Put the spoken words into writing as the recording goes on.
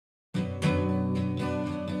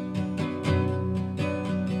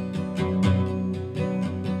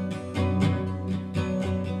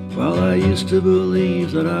I used to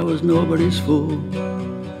believe that I was nobody's fool.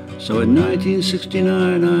 So in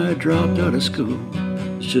 1969 I dropped out of school.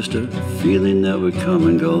 It's just a feeling that would come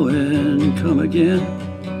and go and come again.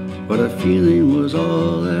 But a feeling was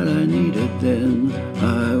all that I needed then.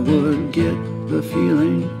 I would get the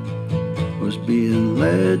feeling was being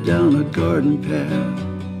led down a garden path.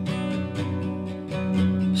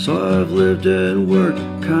 So I've lived and worked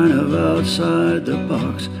kind of outside the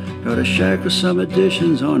box. Got a shack with some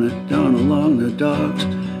additions on it down along the docks.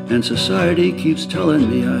 And society keeps telling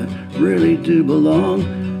me I really do belong.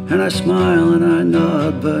 And I smile and I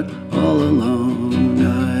nod, but all along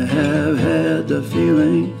I have had the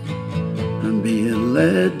feeling I'm being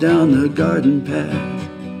led down the garden path.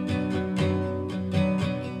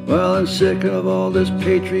 Well, I'm sick of all this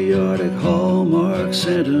patriotic Hallmark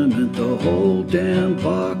sentiment, the whole damn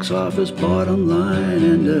box office bottom line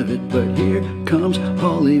end of it. But here comes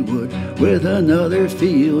Hollywood with another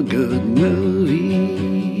feel-good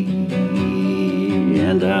movie,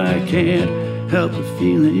 and I can't help the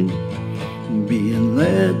feeling being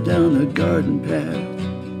led down the garden path.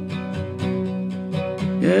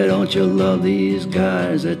 Yeah, don't you love these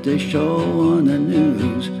guys that they show on the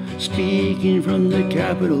news, speaking from the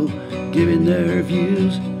Capitol, giving their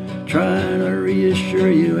views, trying to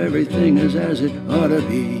reassure you everything is as it ought to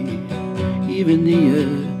be. Even the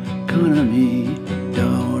economy,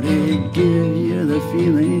 don't it give you the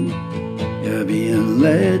feeling you're being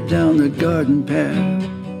led down the garden path?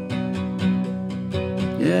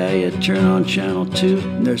 Yeah, you turn on channel 2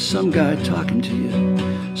 and there's some guy talking to you.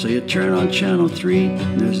 So you turn on channel 3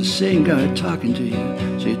 and there's the same guy talking to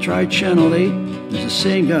you. So you try channel 8, there's the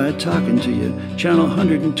same guy talking to you. Channel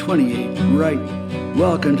 128, right,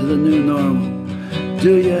 welcome to the new normal.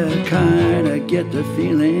 Do you kinda get the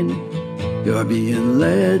feeling you're being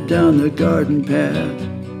led down the garden path?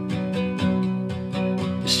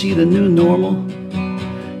 See the new normal?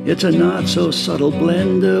 It's a not so subtle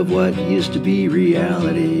blend of what used to be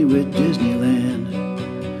reality with Disneyland,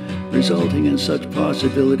 resulting in such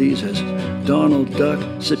possibilities as Donald Duck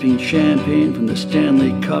sipping champagne from the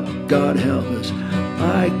Stanley Cup. God help us,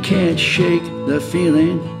 I can't shake the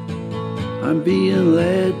feeling I'm being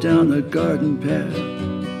led down the garden path.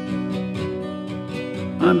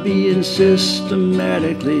 I'm being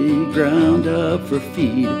systematically ground up for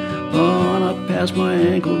feed, on up past my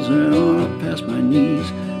ankles and on up past my knees.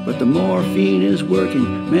 But the morphine is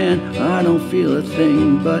working, man, I don't feel a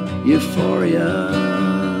thing but euphoria.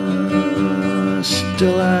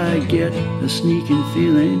 Still I get a sneaking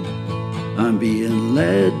feeling I'm being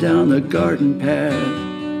led down the garden path.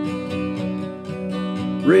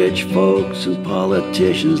 Rich folks and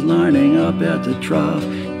politicians lining up at the trough,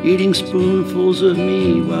 eating spoonfuls of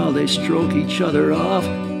me while they stroke each other off.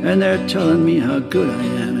 And they're telling me how good I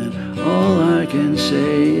am, and all I can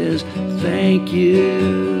say is thank you.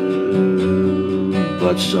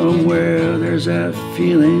 But somewhere there's that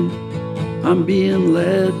feeling I'm being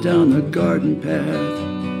led down the garden path.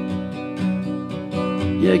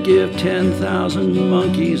 You give 10,000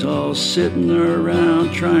 monkeys all sitting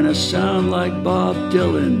around trying to sound like Bob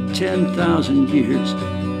Dylan 10,000 years.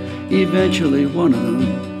 Eventually one of them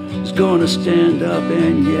is going to stand up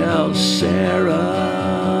and yell, Sarah.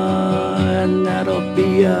 And that'll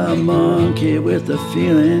be a monkey with a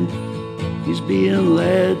feeling he's being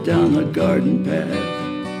led down the garden path.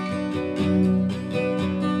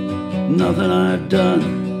 Nothing I've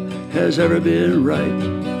done has ever been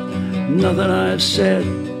right. Nothing I've said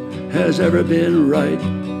has ever been right.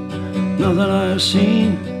 Nothing I've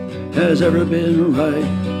seen has ever been right.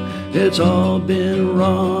 It's all been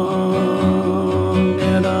wrong,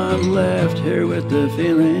 and I'm left here with the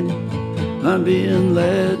feeling I'm being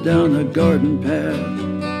led down the garden path.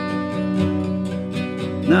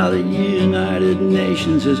 Now the United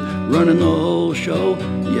Nations is running the whole show,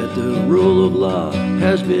 yet the rule of law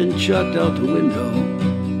has been chucked out the window.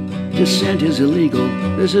 Dissent is illegal,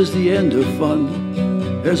 this is the end of fun.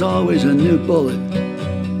 There's always a new bullet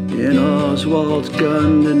in Oswald's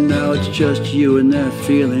gun, and now it's just you and that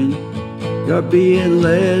feeling you're being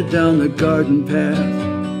led down the garden path.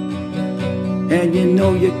 And you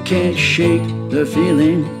know you can't shake the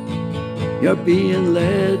feeling you're being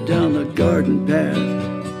led down the garden path.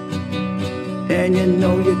 And you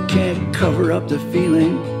know you can't cover up the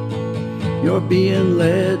feeling you're being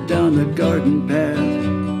led down the garden path.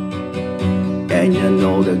 And you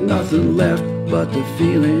know there's nothing left but the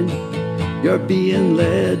feeling you're being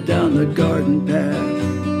led down the garden path.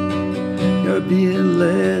 You're being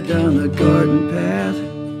led down the garden path.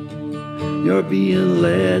 You're being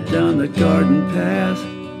led down the garden path.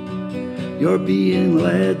 You're being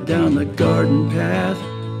led down the garden path.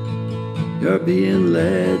 You're being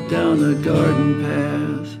led down the garden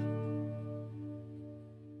path.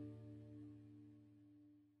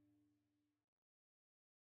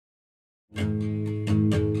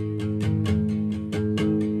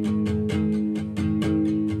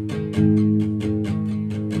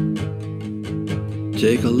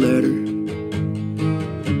 Take a letter,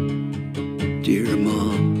 dear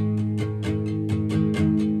Mom.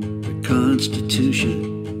 The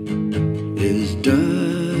Constitution is dying.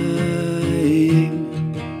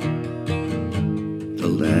 The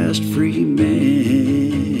last free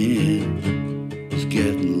man is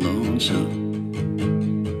getting lonesome,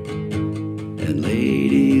 and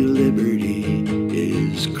Lady Liberty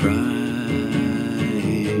is crying.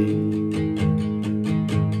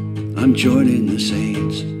 I'm joining the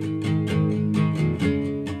saints.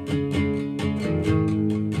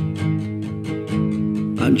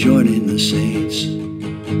 I'm joining the saints.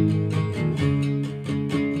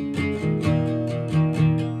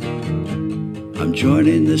 I'm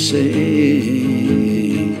joining the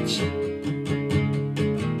saints.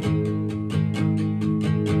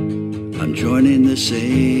 I'm joining the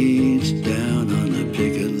saints down on the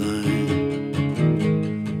picket line.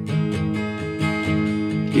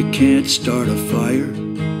 You can't start a fire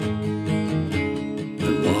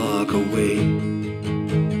and walk away.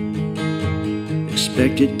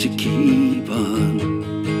 Expect it to keep on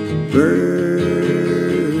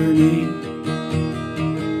burning.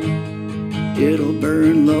 It'll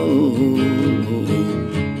burn low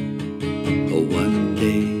one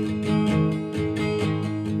day,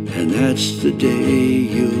 and that's the day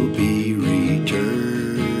you'll be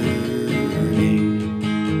returning.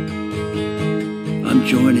 I'm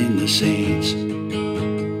joining the saints.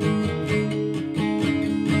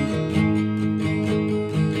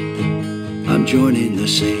 I'm joining the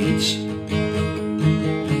saints.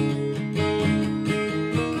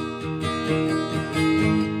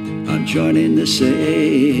 I'm joining the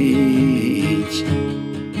saints.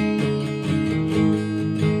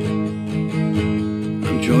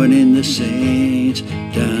 I'm joining the saints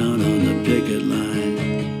down on the picket line.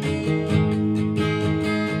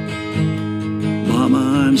 Mama,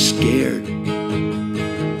 I'm scared.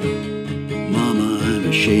 Mama,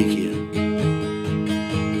 I'm shaking.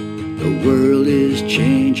 The world is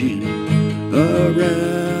changing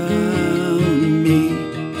around me.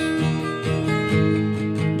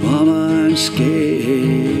 Mama, I'm scared.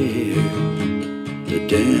 The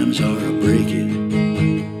dams are breaking,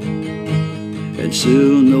 and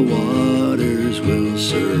soon the waters will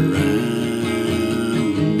surround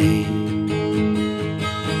me.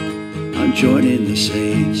 I'm joining the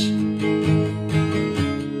saints.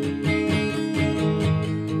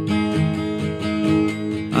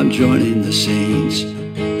 I'm joining the saints.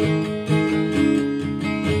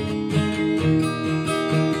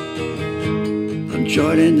 I'm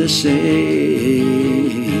joining the saints.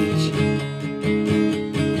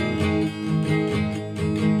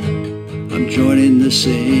 I'm joining the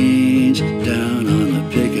saints down on the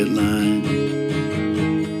picket line.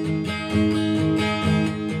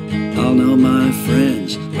 I'll know my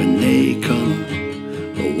friends when they come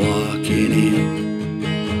walking in.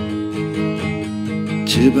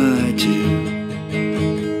 2 by 2,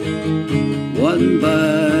 1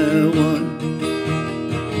 by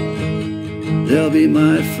 1, they'll be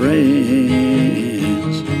my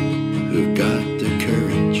friends who've got the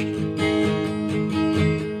courage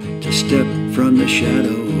to step from the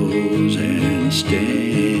shadows and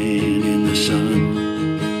stand in the sun.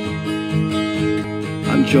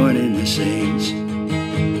 I'm joining the saints.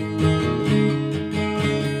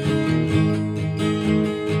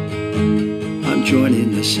 I'm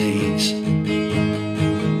joining the saints.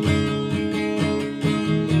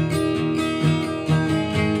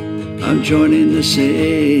 I'm joining the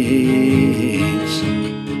saints.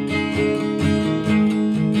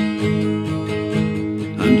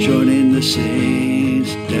 I'm joining the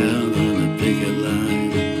saints down on the picket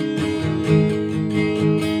line.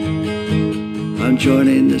 I'm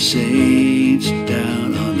joining the saints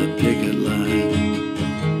down on the picket line.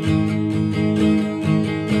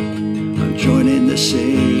 I'm joining the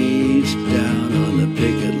saints down on the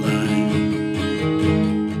picket line.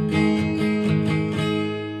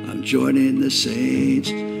 I'm joining the saints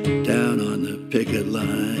down on the picket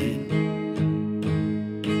line.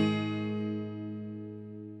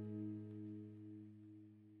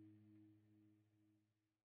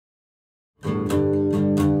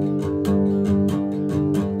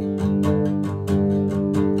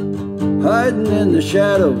 Hiding in the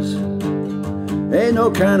shadows ain't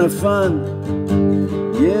no kind of fun.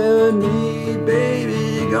 You and me,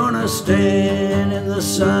 baby, gonna stand in the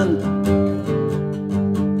sun.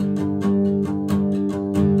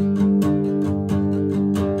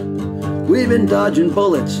 been dodging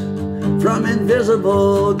bullets from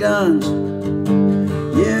invisible guns.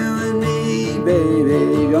 You and me,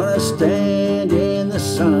 baby, gonna stand in the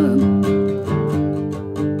sun.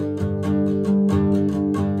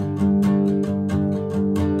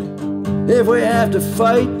 If we have to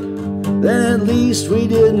fight, then at least we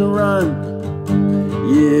didn't run.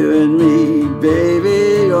 You and me,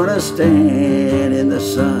 baby, gonna stand in the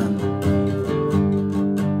sun.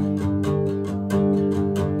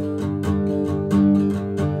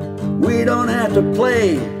 We don't have to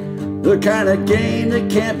play the kind of game that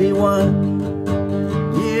can't be won.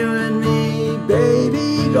 You and me,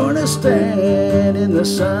 baby, gonna stand in the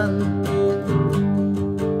sun.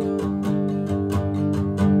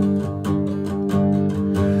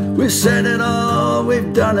 We've said it all,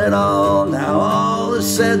 we've done it all, now all is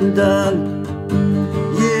said and done.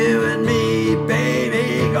 You and me,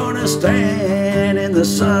 baby, gonna stand in the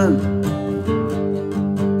sun.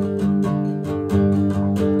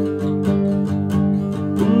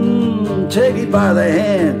 Take me by the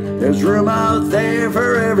hand, there's room out there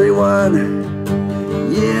for everyone.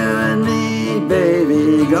 You and me,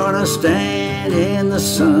 baby, gonna stand in the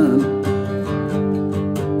sun.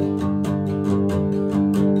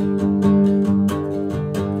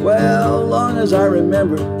 Well, long as I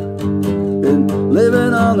remember, been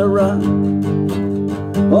living on the run.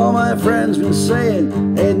 All my friends been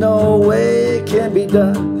saying, ain't no way it can be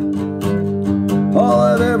done. All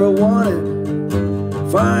I've ever wanted,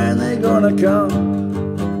 finally gonna come.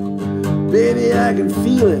 Baby, I can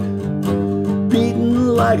feel it, beating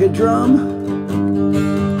like a drum.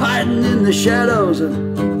 Hiding in the shadows,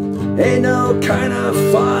 ain't no kind of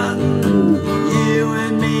fun. You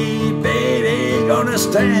and me, baby, gonna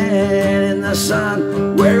stand in the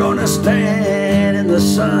sun. We're gonna stand in the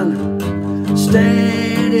sun.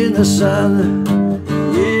 Stand in the sun.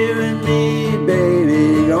 You and me,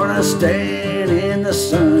 baby, gonna stand in the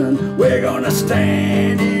sun. We're gonna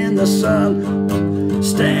stand in the sun.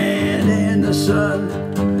 Stand in the sun.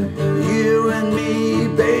 You and me,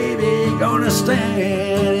 baby, gonna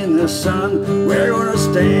stand in the sun. We're gonna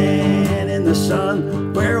stand in the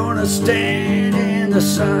sun. We're gonna stand in the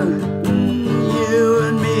sun. You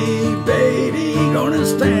and me, baby, gonna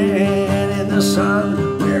stand in the sun.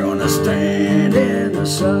 We're gonna stand in the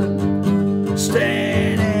sun.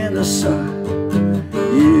 Stand in the sun.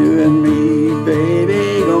 You and me,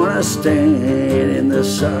 baby, gonna stand in the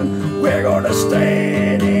sun. We're gonna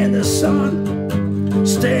stand in the sun.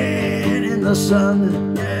 Stand in the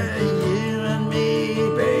sun. Yeah, you and me,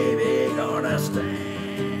 baby, gonna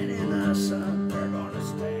stand in the sun. We're gonna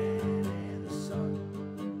stand in the sun.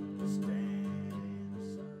 Stand in the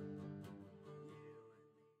sun.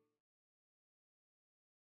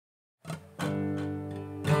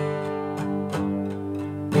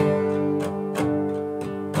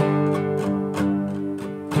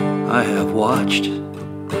 I have watched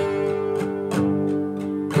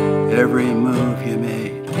every move you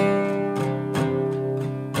made.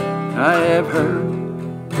 I have heard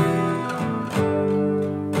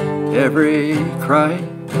every cry,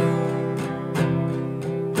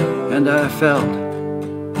 and I felt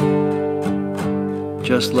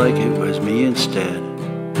just like it was me instead,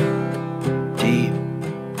 deep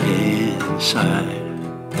inside,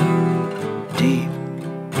 deep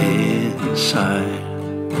inside.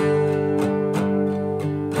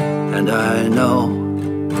 And I know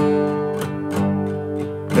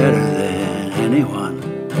better than anyone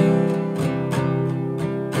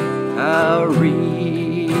how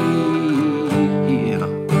real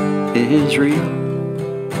is real.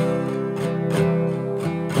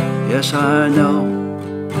 Yes, I know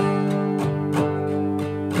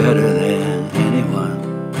better than anyone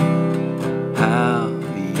how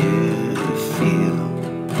you feel,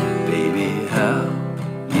 baby, how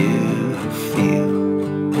you feel.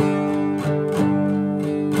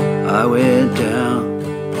 I went down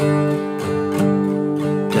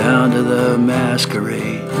to the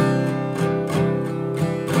masquerade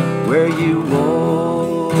where you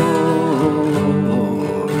wore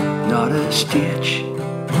not a stitch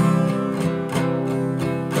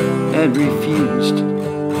and refused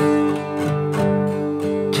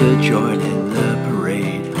to join in the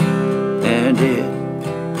parade, and it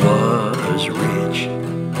was rich,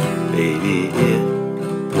 baby, it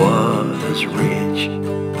was rich.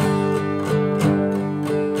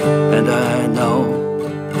 And I know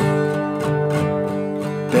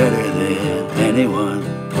better than anyone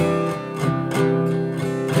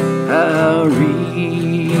how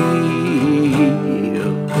real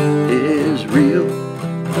is real.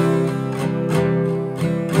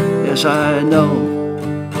 Yes, I know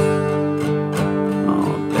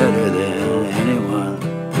better than anyone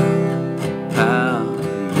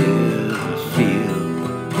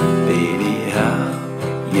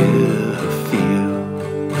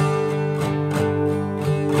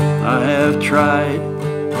tried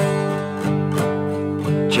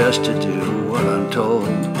just to do what I'm told.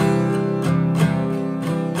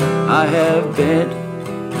 I have bent,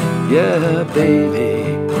 yeah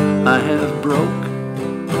baby, I have broke.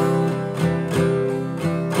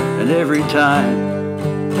 And every time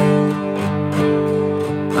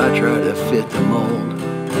I try to fit the mold,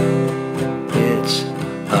 it's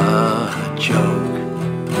a joke,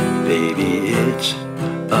 baby, it's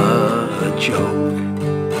a joke.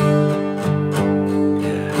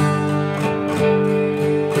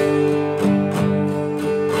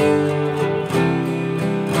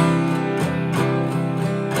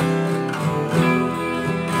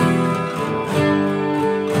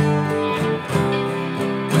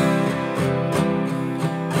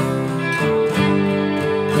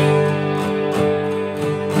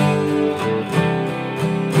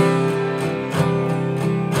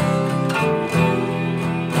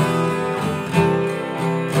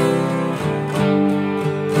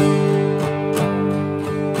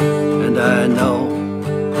 I know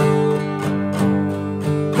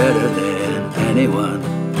better than anyone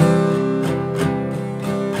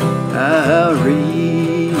how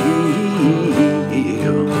real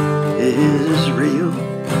is real.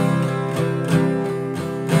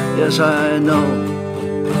 Yes, I know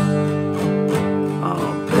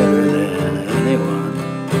better than anyone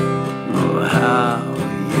how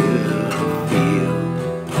you feel,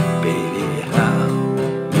 baby, how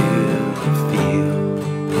you feel.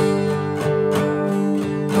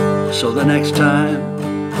 So the next time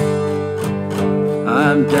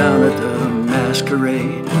I'm down at the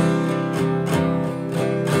masquerade,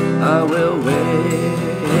 I will wear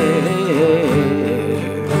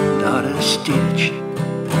not a stitch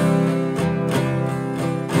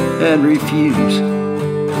and refuse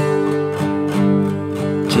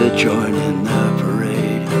to join in the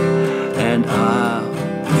parade. And I'll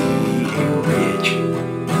be rich,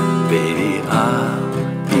 baby, I'll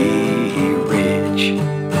be rich.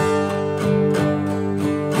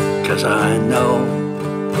 'Cause I know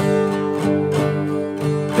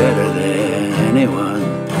better than anyone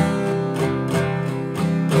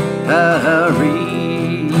how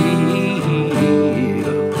real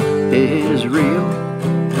is real.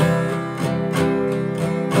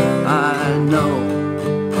 I know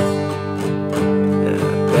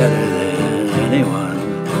better than anyone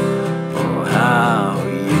how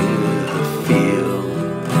you feel,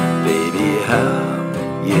 baby, how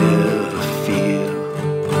you feel.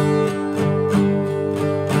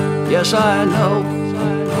 Yes, I know,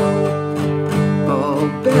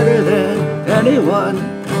 better than anyone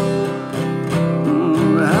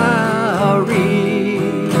how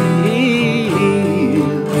real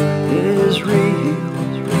is real.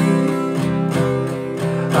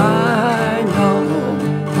 I know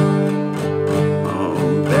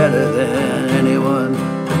better than anyone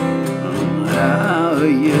how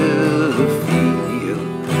you feel,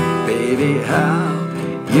 baby, how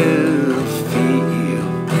you feel,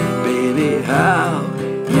 baby, how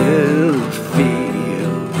you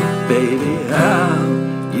feel, baby, how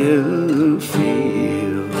you feel.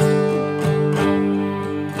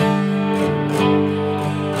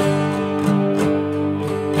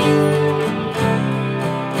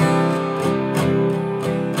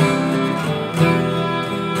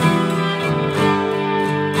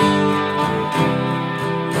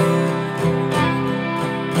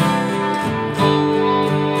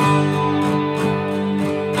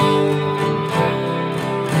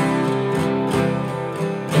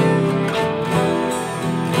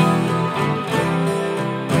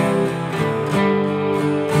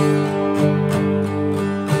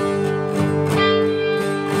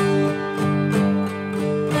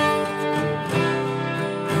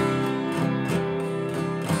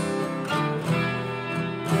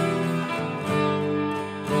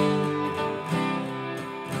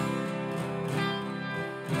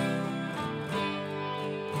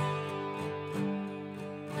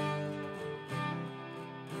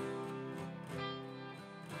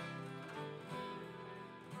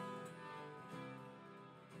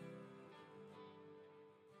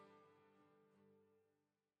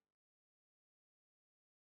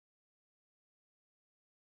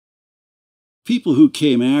 People who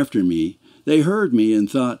came after me, they heard me and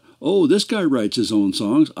thought, oh, this guy writes his own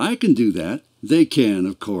songs. I can do that. They can,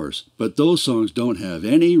 of course, but those songs don't have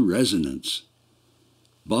any resonance.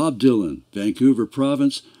 Bob Dylan, Vancouver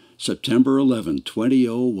Province, September 11,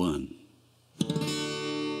 2001.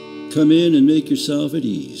 Come in and make yourself at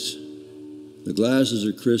ease. The glasses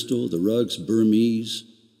are crystal, the rug's Burmese,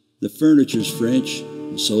 the furniture's French,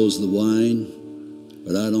 and so's the wine.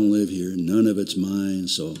 But I don't live here, none of it's mine,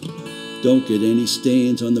 so don't get any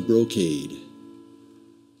stains on the brocade.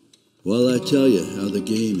 While I tell you how the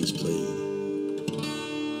game is played.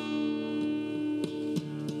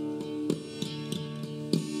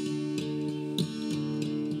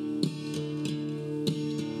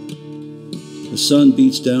 The sun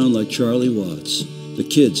beats down like Charlie Watts. The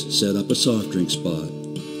kids set up a soft drink spot.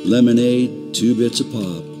 Lemonade, 2 bits a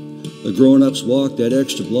pop. The grown-ups walk that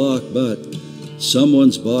extra block, but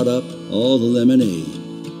someone's bought up all the lemonade.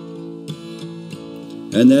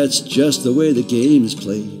 And that's just the way the game is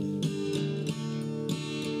played.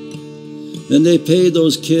 Then they paid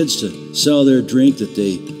those kids to sell their drink that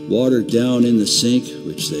they watered down in the sink,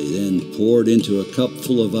 which they then poured into a cup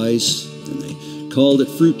full of ice, and they called it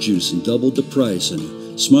fruit juice and doubled the price, and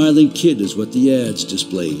a smiling kid is what the ads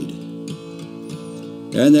displayed.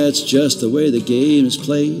 And that's just the way the game is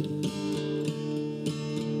played.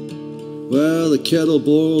 Well, the kettle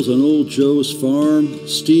boils on old Joe's farm,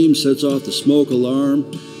 steam sets off the smoke alarm,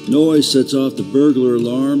 noise sets off the burglar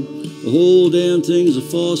alarm. The whole damn thing's a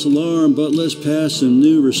false alarm, but let's pass some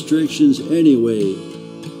new restrictions anyway.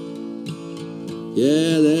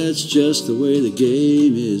 Yeah, that's just the way the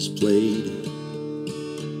game is played.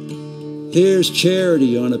 Here's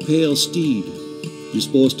charity on a pale steed. You're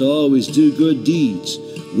supposed to always do good deeds.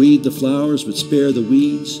 Weed the flowers, but spare the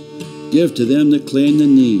weeds. Give to them that claim the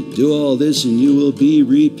need. Do all this and you will be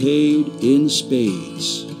repaid in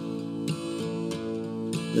spades.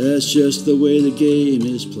 That's just the way the game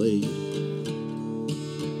is played.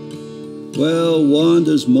 Well,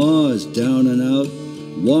 Wanda's ma is down and out.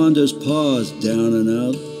 Wanda's pa is down and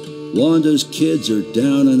out. Wanda's kids are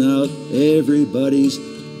down and out. Everybody's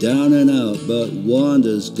down and out, but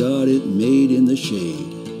Wanda's got it made in the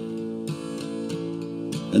shade.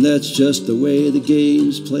 And that's just the way the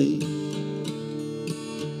game's played.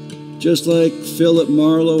 Just like Philip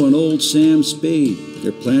Marlowe and old Sam Spade,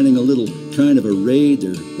 they're planning a little kind of a raid.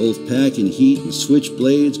 They're both packing heat and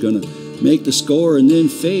switchblades, gonna make the score and then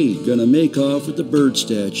fade, gonna make off with the bird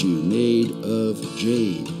statue made of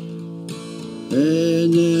jade.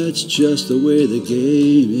 And that's just the way the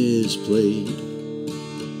game is played.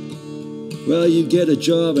 Well, you get a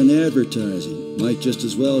job in advertising, might just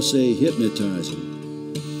as well say hypnotizing.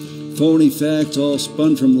 Phony facts all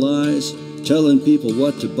spun from lies, telling people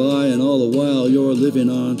what to buy, and all the while you're living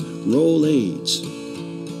on Rolaids.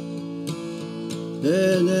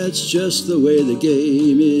 And that's just the way the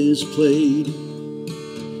game is played.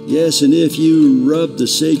 Yes, and if you rub the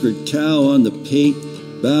sacred cow on the pate,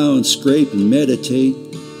 bow and scrape and meditate,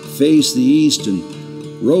 face the east and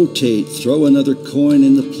rotate, throw another coin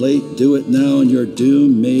in the plate, do it now and your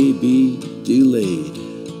doom may be delayed.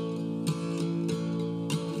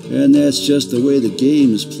 And that's just the way the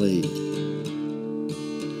game is played.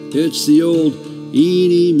 It's the old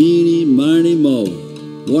eeny, meeny, miny, mo.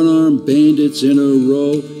 One-armed bandits in a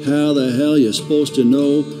row. How the hell you supposed to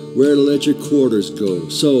know where to let your quarters go?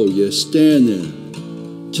 So you stand there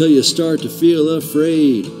till you start to feel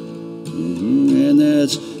afraid. And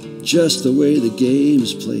that's just the way the game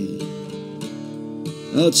is played.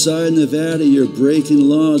 Outside Nevada, you're breaking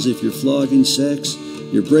laws if you're flogging sex.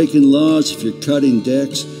 You're breaking laws if you're cutting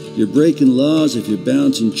decks. You're breaking laws if you're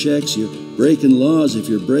bouncing checks. You're breaking laws if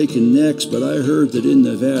you're breaking necks. But I heard that in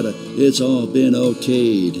Nevada, it's all been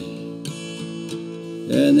okayed.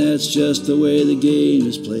 And that's just the way the game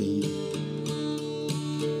is played.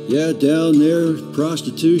 Yeah, down there,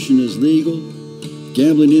 prostitution is legal.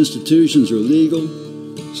 Gambling institutions are legal.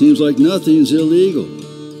 Seems like nothing's illegal.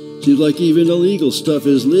 Seems like even illegal stuff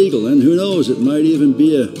is legal. And who knows, it might even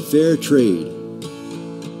be a fair trade.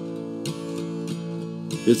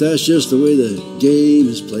 If that's just the way the game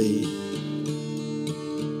is played.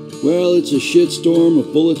 Well, it's a shitstorm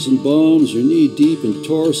of bullets and bombs. You're knee-deep in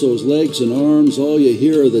torsos, legs, and arms. All you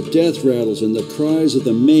hear are the death rattles and the cries of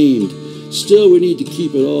the maimed. Still, we need to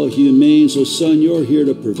keep it all humane, so son, you're here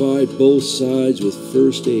to provide both sides with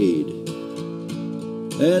first aid.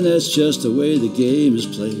 And that's just the way the game is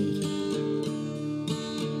played.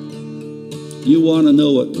 You want to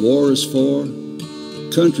know what war is for?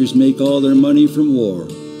 Countries make all their money from war,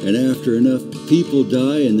 and after enough people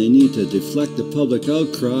die and they need to deflect the public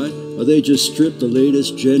outcry, or they just strip the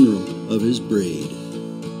latest general of his braid.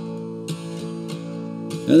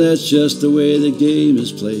 And that's just the way the game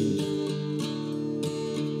is played.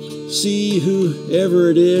 See, whoever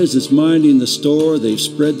it is that's minding the store, they've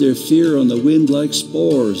spread their fear on the wind like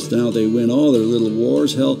spores. Now they win all their little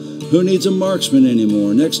wars. Hell, who needs a marksman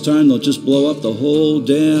anymore? Next time they'll just blow up the whole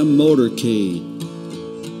damn motorcade.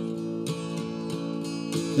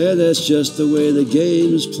 Yeah, that's just the way the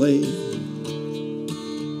game is played.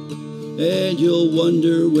 And you'll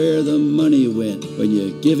wonder where the money went when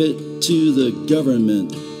you give it to the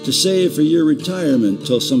government to save for your retirement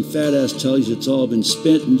till some fat ass tells you it's all been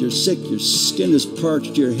spent and you're sick, your skin is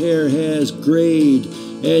parched, your hair has grayed,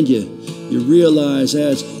 and you realize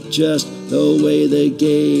that's just the way the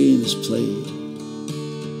game's played.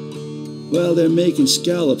 Well, they're making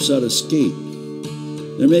scallops out of skate.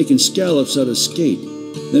 They're making scallops out of skate.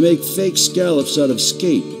 They make fake scallops out of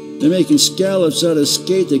skate. They're making scallops out of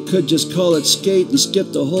skate. They could just call it skate and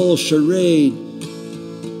skip the whole charade.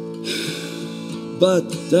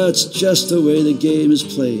 But that's just the way the game is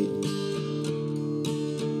played.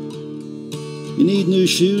 You need new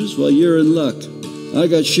shoes? Well, you're in luck. I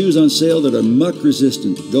got shoes on sale that are muck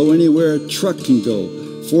resistant. Go anywhere a truck can go.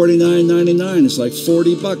 $49.99. It's like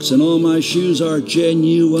 $40, and all my shoes are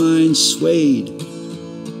genuine suede.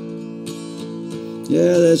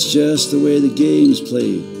 Yeah, that's just the way the game's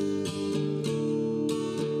played.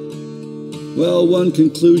 Well, one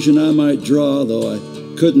conclusion I might draw, though I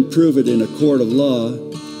couldn't prove it in a court of law: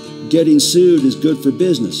 getting sued is good for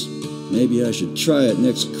business. Maybe I should try it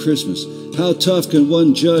next Christmas. How tough can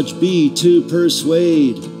one judge be to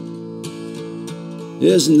persuade?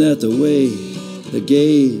 Isn't that the way the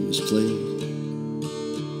game is played?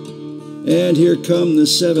 And here come the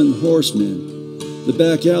 7 horsemen. The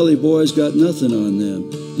back alley boys got nothing on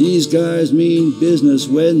them. These guys mean business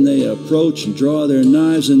when they approach and draw their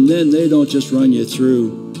knives, and then they don't just run you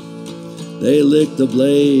through. They lick the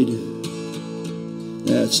blade.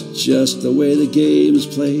 That's just the way the game is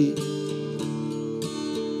played.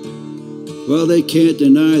 Well, they can't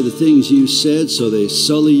deny the things you said, so they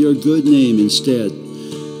sully your good name instead.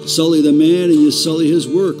 Sully the man and you sully his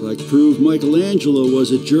work, like prove Michelangelo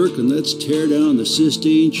was a jerk, and let's tear down the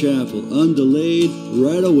Sistine Chapel, undelayed,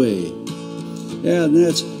 right away. Yeah, and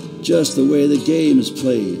that's just the way the game is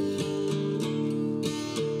played.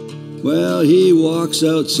 Well, he walks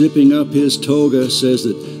out zipping up his toga, says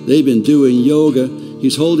that they've been doing yoga.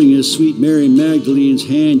 He's holding his sweet Mary Magdalene's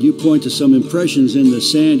hand. You point to some impressions in the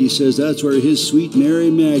sand. He says that's where his sweet Mary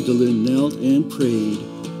Magdalene knelt and prayed.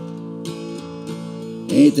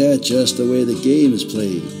 Ain't that just the way the game is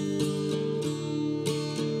played?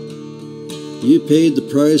 You paid the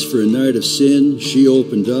price for a night of sin. She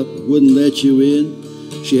opened up, wouldn't let you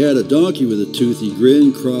in. She had a donkey with a toothy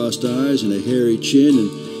grin, crossed eyes, and a hairy chin,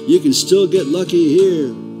 and you can still get lucky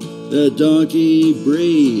here. The donkey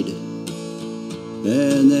brayed.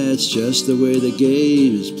 And that's just the way the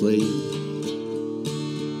game is played.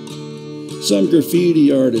 Some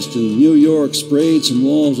graffiti artist in New York sprayed some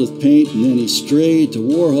walls with paint, and then he strayed to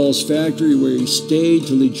Warhol's factory, where he stayed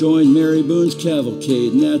till he joined Mary Boone's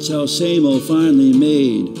cavalcade, and that's how Samo finally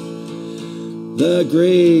made the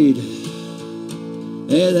grade.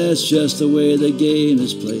 And that's just the way the game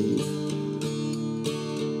is played.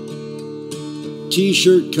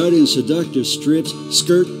 T-shirt cut in seductive strips,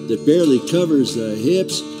 skirt that barely covers the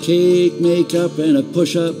hips, cake makeup and a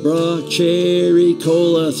push-up bra, cherry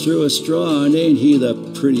cola through a straw, and ain't he the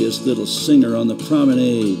prettiest little singer on the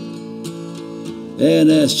promenade? And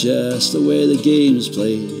that's just the way the game is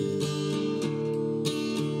played.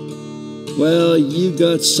 Well, you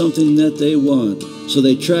got something that they want, so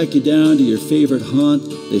they track you down to your favorite haunt.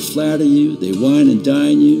 They flatter you, they wine and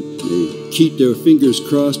dine you, they keep their fingers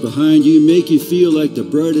crossed behind you, make you feel like the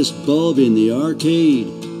brightest bulb in the arcade.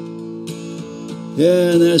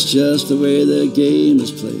 Yeah, and that's just the way the game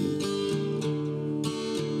is played.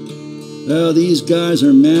 Well, these guys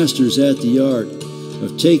are masters at the art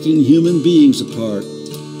of taking human beings apart.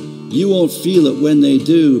 You won't feel it when they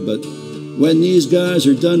do, but when these guys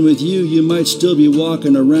are done with you, you might still be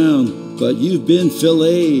walking around, but you've been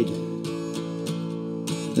filleted.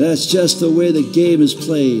 That's just the way the game is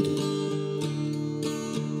played.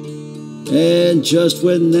 And just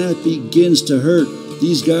when that begins to hurt,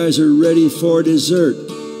 these guys are ready for dessert.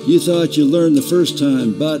 You thought you learned the first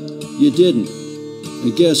time, but you didn't.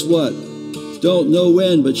 And guess what? Don't know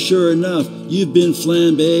when, but sure enough, you've been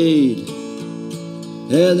flambéed.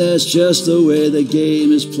 And that's just the way the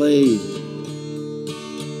game is played.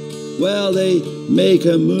 Well, they make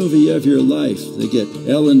a movie of your life. They get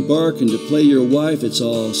Ellen Barkin to play your wife. It's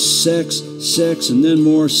all sex, sex, and then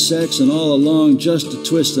more sex, and all along just to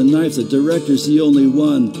twist the knife. The director's the only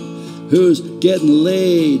one who's getting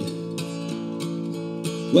laid.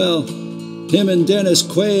 Well, him and Dennis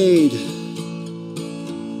Quaid.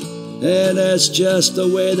 And that's just the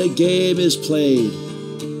way the game is played.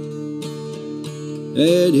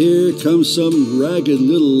 And here comes some ragged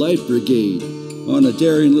little light brigade on a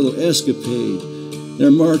daring little escapade. They're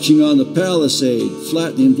marching on the palisade,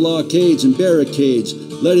 flattening blockades and barricades,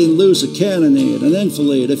 letting loose a cannonade, an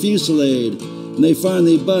enfilade, a fusillade, and they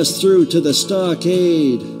finally bust through to the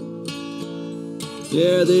stockade.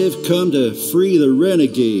 Yeah, they've come to free the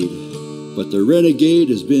renegade, but the renegade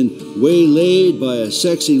has been waylaid by a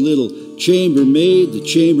sexy little chambermaid. The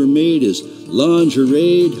chambermaid is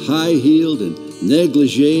lingerie'd, high-heeled, and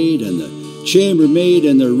negligee, and the chambermaid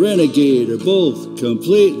and the renegade are both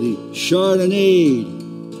completely chardonnayed.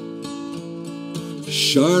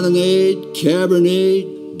 Chardonnay,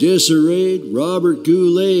 Cabernet, disarrayed, Robert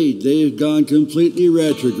Goulet, they've gone completely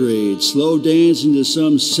retrograde, slow dancing to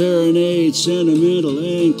some serenade, sentimental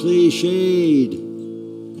and cliched.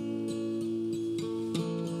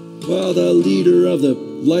 While the leader of the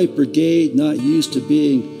Light Brigade, not used to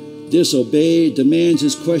being disobeyed, demands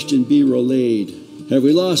his question be relayed. Have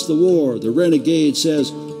we lost the war? The renegade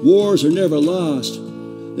says, wars are never lost,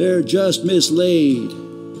 they're just mislaid.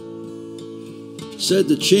 Said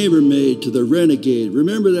the chambermaid to the renegade,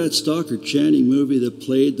 remember that Stockard Channing movie that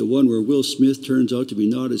played, the one where Will Smith turns out to be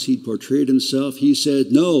not as he'd portrayed himself? He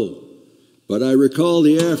said, no, but I recall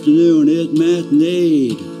the afternoon it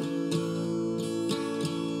matineed.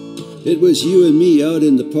 It was you and me out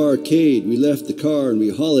in the parkade. We left the car and we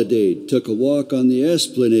holidayed, took a walk on the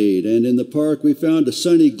esplanade, and in the park we found a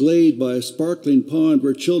sunny glade by a sparkling pond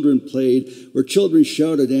where children played, where children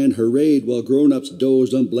shouted and hurrayed, while grown-ups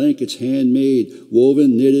dozed on blankets handmade,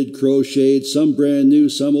 woven, knitted, crocheted, some brand new,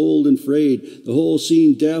 some old and frayed, the whole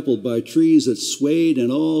scene dappled by trees that swayed,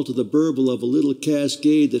 and all to the burble of a little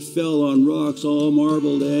cascade that fell on rocks all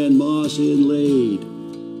marbled and moss inlaid.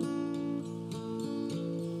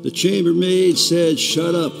 The chambermaid said,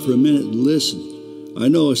 shut up for a minute and listen. I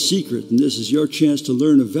know a secret, and this is your chance to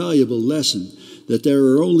learn a valuable lesson, that there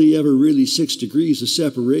are only ever really 6 degrees of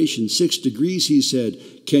separation. 6 degrees, he said.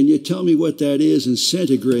 Can you tell me what that is in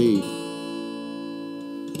centigrade?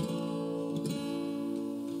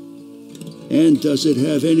 And does it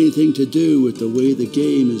have anything to do with the way the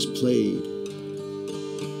game is played?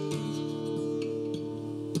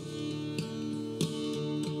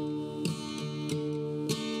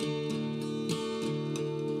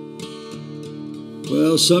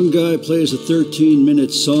 Well, some guy plays a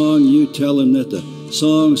 13-minute song. You tell him that the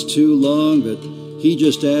song's too long, but he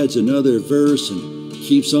just adds another verse and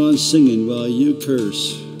keeps on singing while you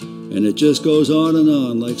curse. And it just goes on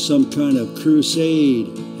like some kind of crusade.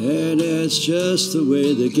 And that's just the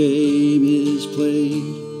way the game is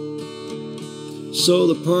played. So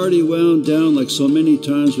the party wound down like so many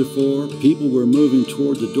times before. People were moving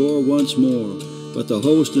toward the door once more. But the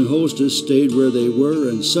host and hostess stayed where they were,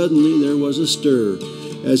 and suddenly there was a stir,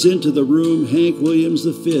 as into the room Hank Williams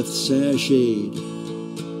V sashayed.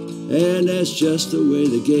 And that's just the way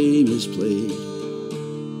the game is played.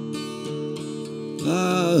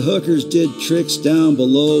 Hookers did tricks down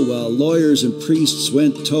below, while lawyers and priests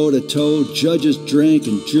went toe-to-toe, judges drank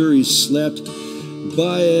and juries slept.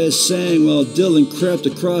 Baez sang while Dylan crept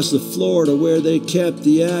across the floor to where they kept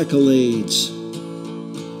the accolades.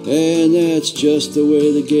 And that's just the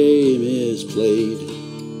way the game is played.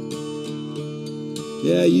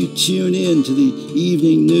 Yeah, you tune in to the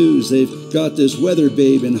evening news. They've got this weather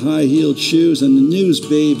babe in high-heeled shoes, and the news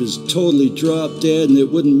babe is totally drop dead, and it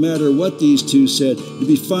wouldn't matter what these two said. It'd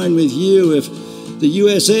be fine with you if the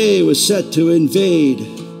USA was set to invade.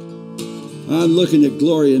 I'm looking at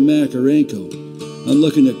Gloria Makarenko. I'm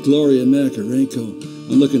looking at Gloria Makarenko.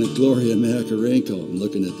 I'm looking at Gloria Makarenko. I'm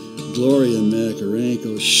looking at Gloria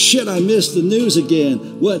Makarenko. Shit, I missed the news again.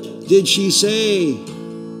 What did she say?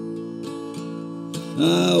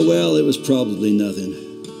 Well, it was probably nothing.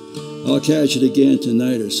 I'll catch it again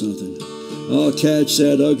tonight or something. I'll catch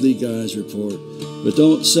that ugly guy's report. But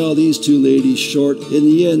don't sell these two ladies short. In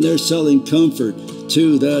the end, they're selling comfort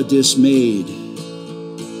to the dismayed.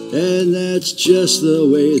 And that's just the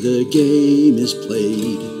way the game is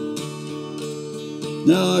played.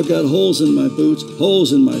 Now I've got holes in my boots,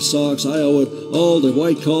 holes in my socks. I owe it all to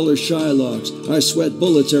white-collar Shylocks. I sweat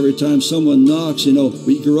bullets every time someone knocks. You know,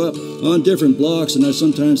 we grew up on different blocks, and I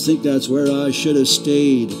sometimes think that's where I should have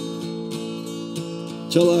stayed.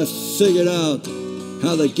 Till I figured out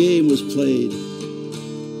how the game was played.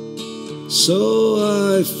 So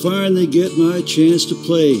I finally get my chance to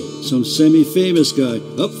play. Some semi-famous guy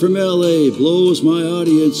up from L.A. blows my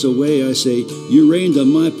audience away. I say, you rained on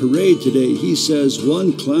my parade today. He says,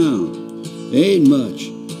 one clown ain't much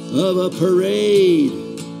of a parade.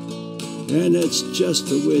 And that's just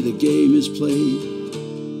the way the game is played.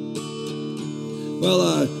 Well,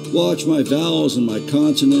 I watch my vowels and my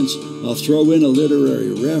consonants. I'll throw in a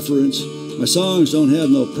literary reference. My songs don't have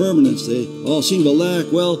no permanence. They all seem to lack,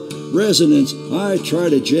 well, resonance. I try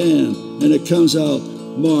to jam, and it comes out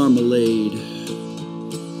marmalade.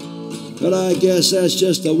 But I guess that's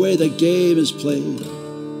just the way the game is played.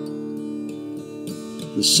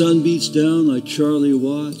 The sun beats down like Charlie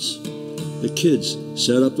Watts. The kids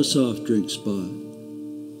set up a soft drink spot.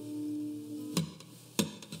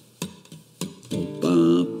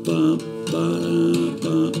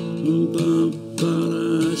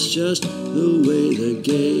 It's just the way the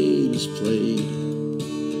game is played.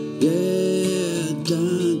 Yeah, da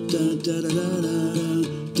da da da da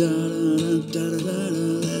da da da da.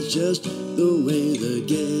 That's just the way the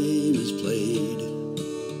game is played.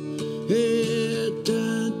 Yeah, da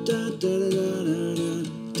da da da da da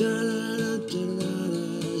da da da.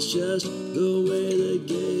 It's just the way the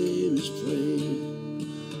game is played.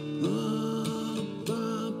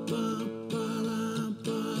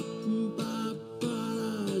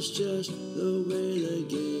 It's just the way the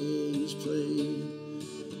game is played.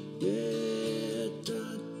 Yeah, da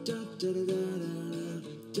da da da da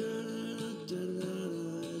da da da da.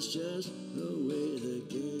 It's just the way the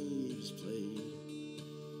game is played.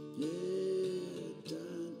 Yeah, da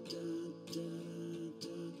da da da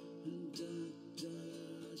da da.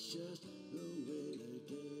 It's just the way the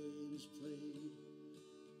game is played.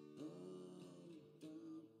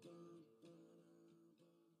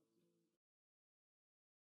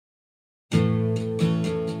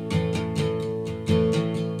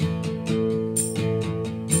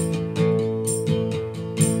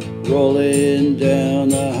 Rolling down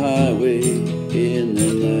the highway in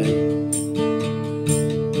the night,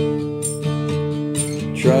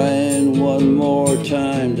 trying one more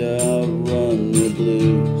time to outrun the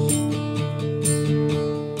blues.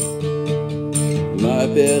 My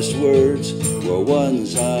best words were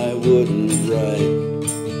ones I wouldn't write.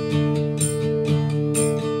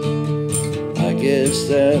 I guess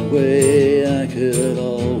that way I could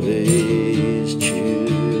always choose.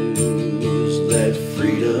 Let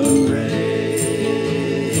freedom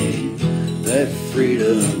reign, let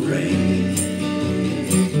freedom reign,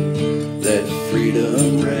 let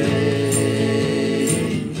freedom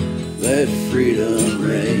reign, let freedom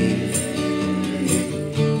reign.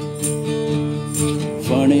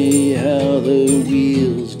 Funny how the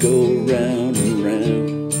wheels go round and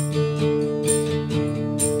round.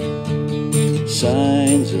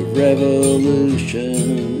 Signs of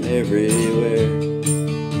revolution everywhere.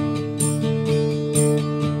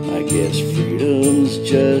 I guess freedom's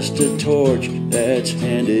just a torch that's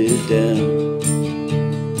handed down.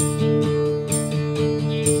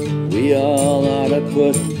 We all ought to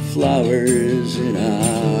put flowers in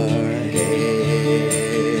our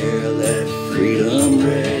hair. Let freedom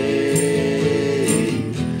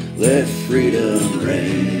reign, let freedom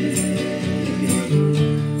reign.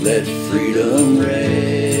 Let freedom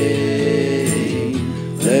reign,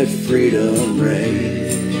 let freedom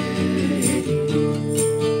reign.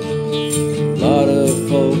 A lot of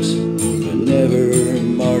folks who never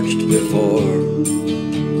marched before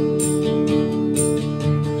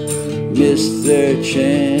missed their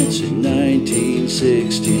chance in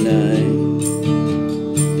 1969,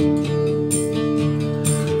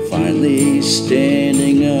 finally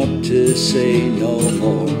standing up to say no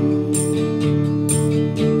more.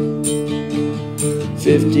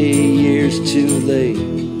 50 years too late,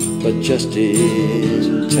 but just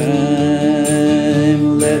in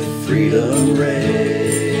time. Let freedom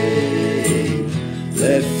reign,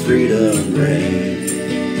 let freedom reign,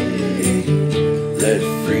 let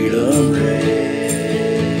freedom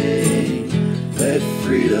reign, let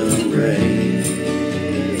freedom reign.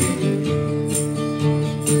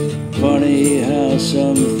 Funny how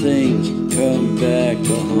some things come back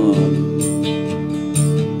to haunt.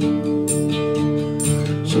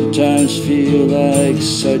 Sometimes feel like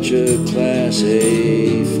such a Class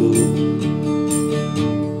A fool.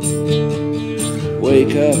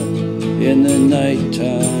 Wake up in the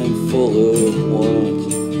nighttime full of want.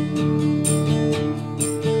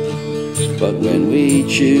 But when we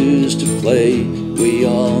choose to play, we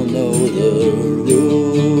all know the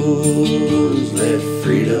rules. Let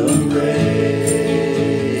freedom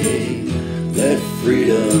reign, let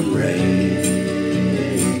freedom reign.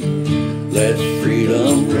 Let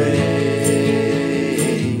freedom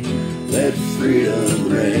reign, let freedom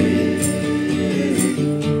reign.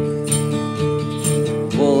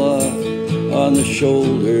 Pull up on the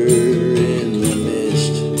shoulder in the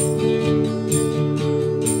mist,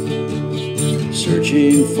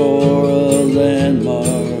 searching for a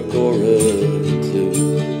landmark or a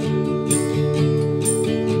clue,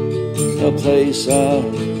 a place out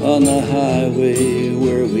on the highway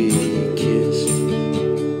where we kissed.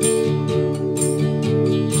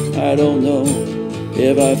 I don't know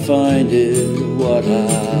if I find it, what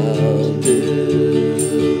I'll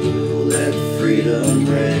do. Let freedom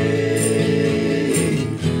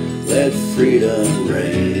reign, let freedom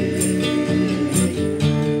reign,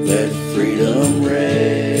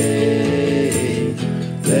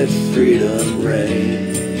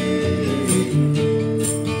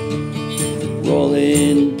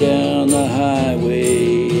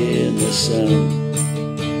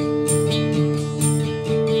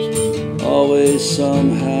 always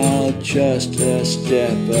somehow just a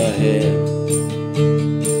step ahead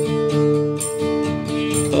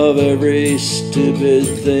of every stupid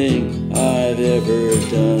thing I've ever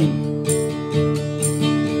done.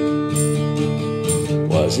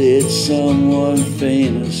 Was it someone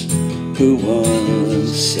famous who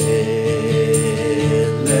once said,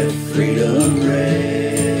 "Let freedom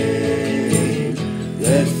reign,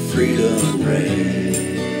 let freedom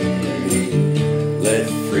reign, let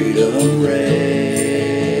freedom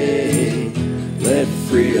reign, let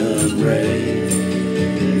freedom reign"?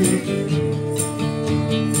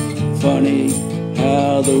 Funny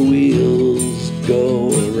how the wheels go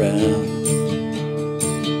around.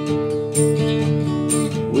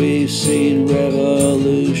 We've seen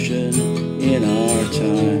revolution in our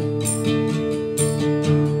time.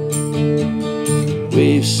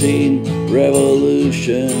 We've seen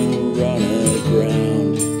revolution run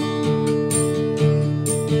aground.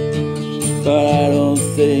 But I don't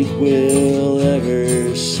think we'll ever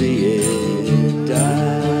see it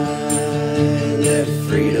die. Let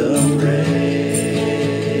freedom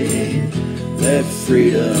reign, let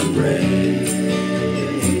freedom reign,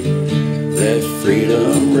 let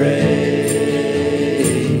freedom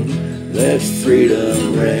reign, let freedom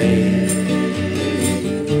reign.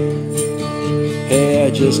 Hey, I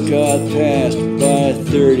just got passed by a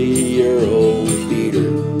 30-year-old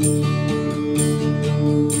beater.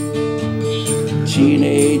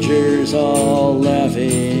 Teenagers all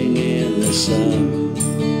laughing in the sun.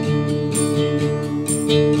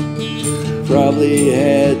 Probably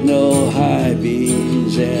had no high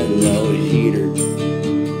beams and no heater.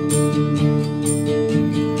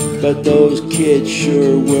 But those kids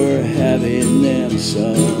sure were having them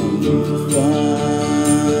some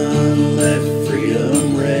fun. Let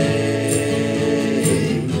freedom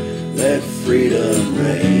reign, let freedom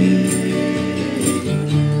reign,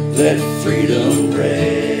 let freedom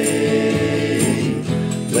reign,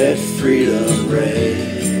 let freedom reign.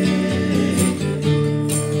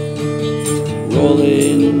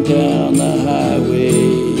 Rolling down the highway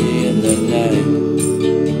in the night,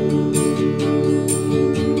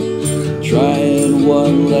 trying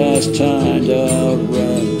one last time to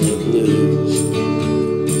outrun the blues.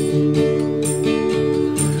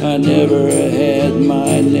 I never had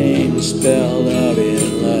my name spelled out in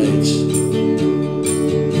lights,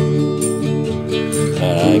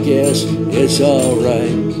 and I guess it's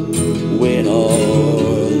alright, win or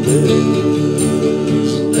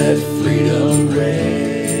lose. Let freedom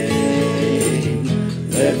reign,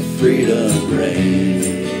 let freedom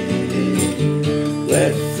reign,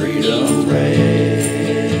 let freedom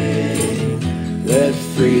reign, let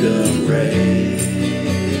freedom reign.